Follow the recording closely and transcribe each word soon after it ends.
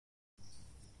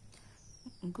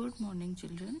Good morning,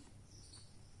 children.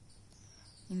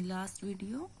 In last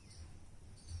video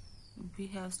we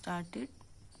have started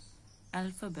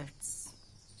alphabets.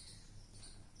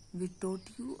 We taught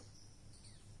you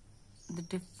the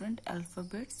different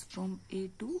alphabets from A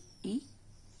to E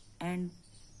and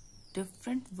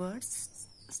different words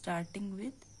starting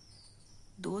with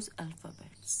those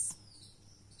alphabets.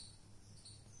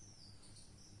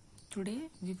 Today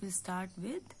we will start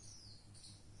with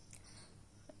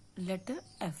letter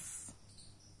F.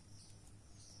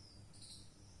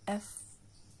 F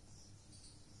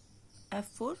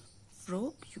for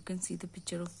frog. You can see the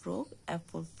picture of frog. F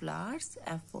for flowers.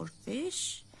 F for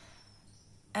fish.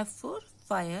 F for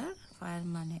fire. Fire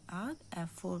माने आग. F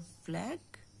for flag.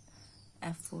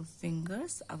 F for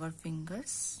fingers. Our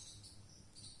fingers.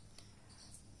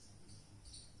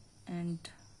 And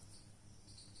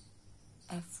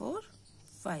F for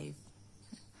 5.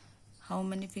 How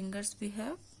many fingers we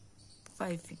have?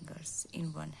 5 fingers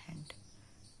in one hand.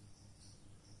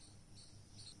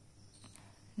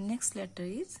 Next letter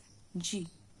is G.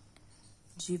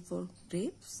 G for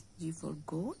grapes, G for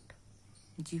goat,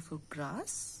 G for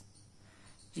grass,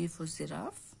 G for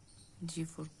giraffe, G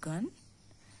for gun,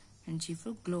 and G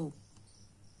for globe.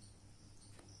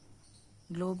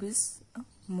 Globe is a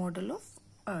model of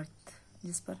earth,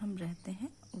 जिस पर हम रहते हैं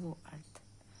वो earth.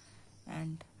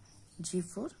 And G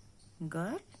for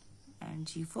girl and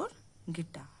G for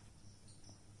guitar.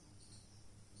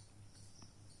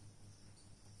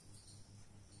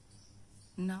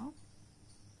 Now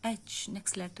H.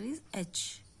 Next letter is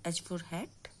H. H for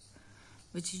hat,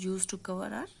 which is used to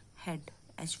cover our head.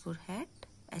 H for hat.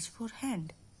 H for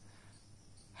hand.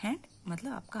 Hand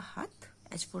मतलब आपका हाथ.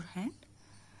 H for hand.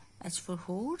 H for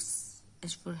horse.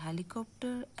 H for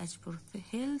helicopter. H for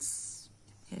hills.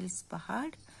 Hills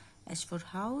पहाड़. H for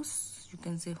house. You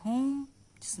can say home,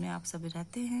 जिसमें आप सभी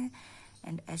रहते हैं.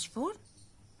 And H for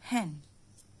hen.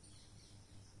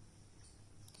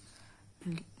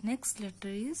 Next letter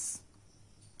is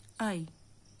I.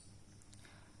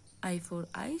 I for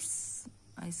ice,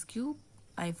 ice cube.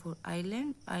 I for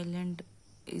island. Island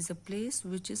is a place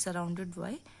which is surrounded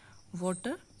by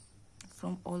water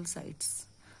from all sides.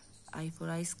 I for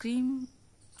ice cream.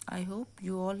 I hope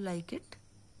you all like it.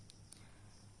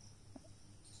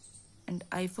 And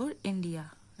I for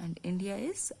India. And India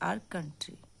is our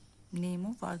country. Name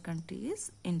of our country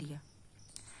is India.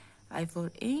 I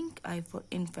for ink. I for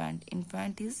infant.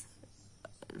 Infant is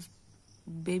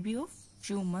baby of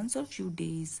few months or few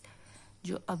days,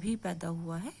 जो अभी पैदा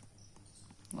हुआ है,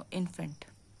 वो infant.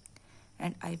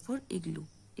 And I for igloo.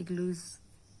 Igloo is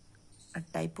a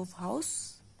type of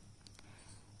house.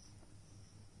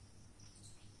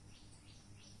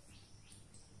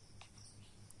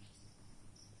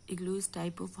 Igloo is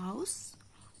type of house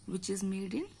which is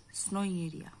made in snowy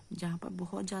area. जहाँ पर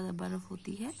बहुत ज़्यादा बर्फ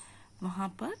होती है वहाँ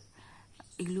पर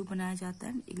इग्लू बनाया जाता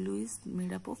है. इग्लू is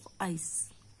made up of ice.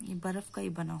 ये बर्फ का ही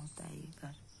बना होता है. ये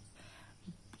घर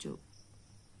जो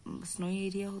स्नोई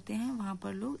एरिया होते हैं वहां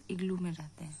पर लोग इग्लू में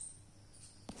रहते हैं.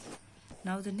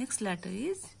 Now the next letter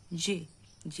is J.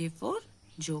 J for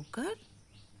joker.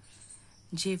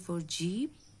 J for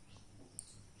jeep.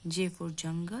 J for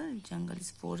jungle. Jungle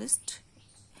is forest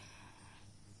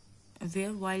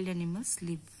where wild animals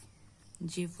live.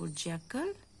 J for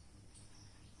jackal.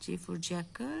 J for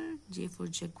jackal, J for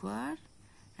jaguar,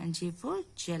 and J for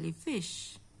jellyfish.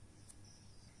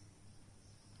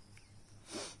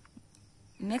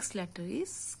 Next letter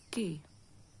is K.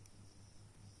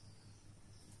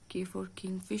 K for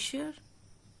kingfisher,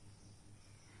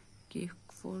 K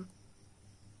for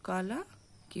kala,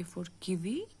 K for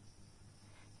kiwi,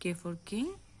 K for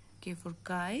king, K for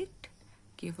kite,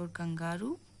 K for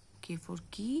kangaroo, K for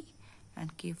key,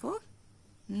 and K for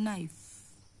knife.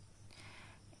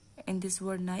 In this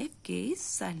word knife, K is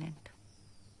silent.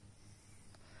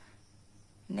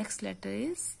 Next letter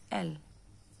is L.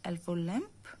 L for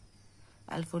lamp.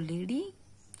 L for lady.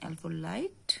 L for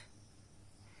light.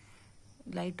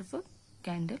 Light of a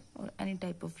candle or any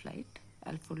type of light.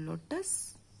 L for lotus.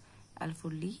 L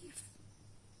for leaf.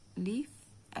 Leaf.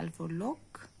 L for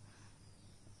lock.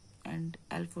 And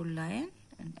L for lion.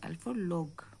 And L for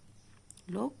log.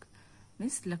 Log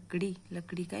means लकड़ी.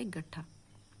 लकड़ी का एक गट्ठा.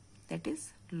 That is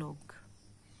log.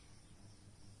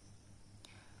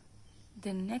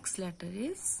 The next letter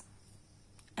is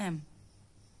M.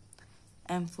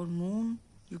 M for moon.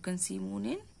 You can see moon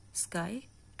in sky.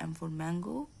 M for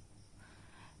mango.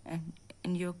 And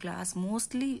in your class,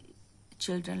 mostly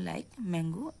children like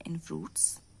mango in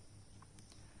fruits.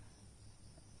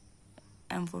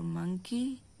 M for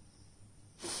monkey.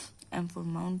 M for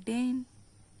mountain.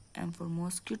 M for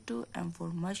mosquito. M for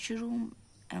mushroom.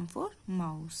 M for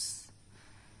mouse.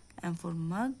 M for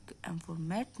mug, M for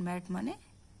mat, mat माने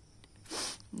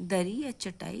दरी या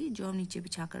चटाई जो हम नीचे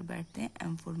बिछाकर बैठते हैं.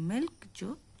 M for milk,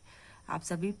 जो आप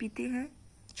सभी पीते हैं.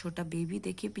 छोटा बेबी,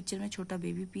 देखिए पिक्चर में छोटा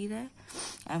बेबी पी रहा है.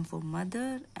 M for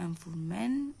mother, M for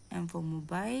men, M for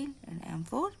mobile, and M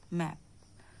for map.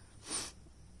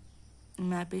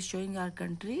 Map is showing our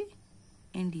country,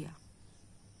 India.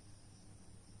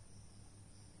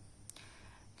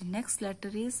 The next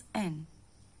letter is N.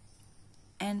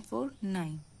 N for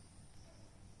 9.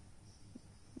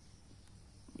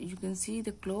 You can see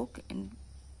the clock and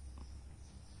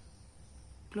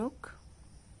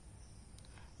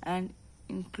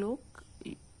in clock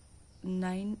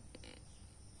 9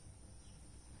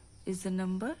 is the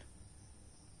number.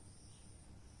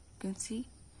 You can see.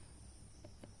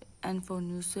 N for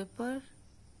newspaper.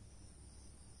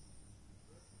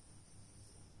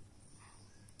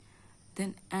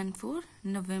 Then N for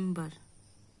November.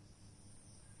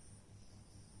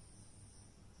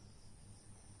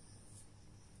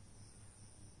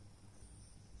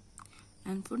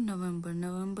 N for November.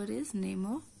 November is name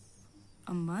of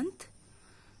a month.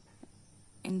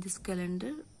 In this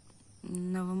calendar,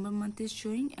 November month is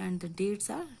showing and the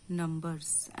dates are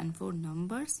numbers. N for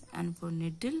numbers, N for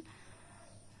needle,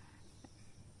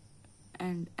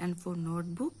 and N for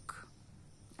notebook,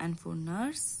 N for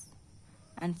nurse,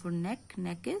 N for neck.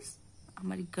 Neck is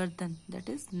हमारी गर्दन, that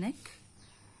is neck.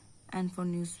 N for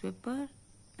newspaper,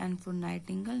 N for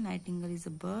nightingale. Nightingale is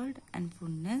a bird. N for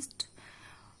nest.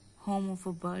 Home of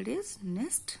a bird is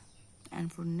nest. N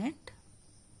for net.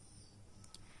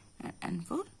 And N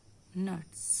for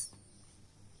nuts.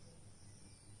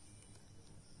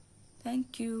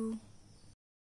 Thank you.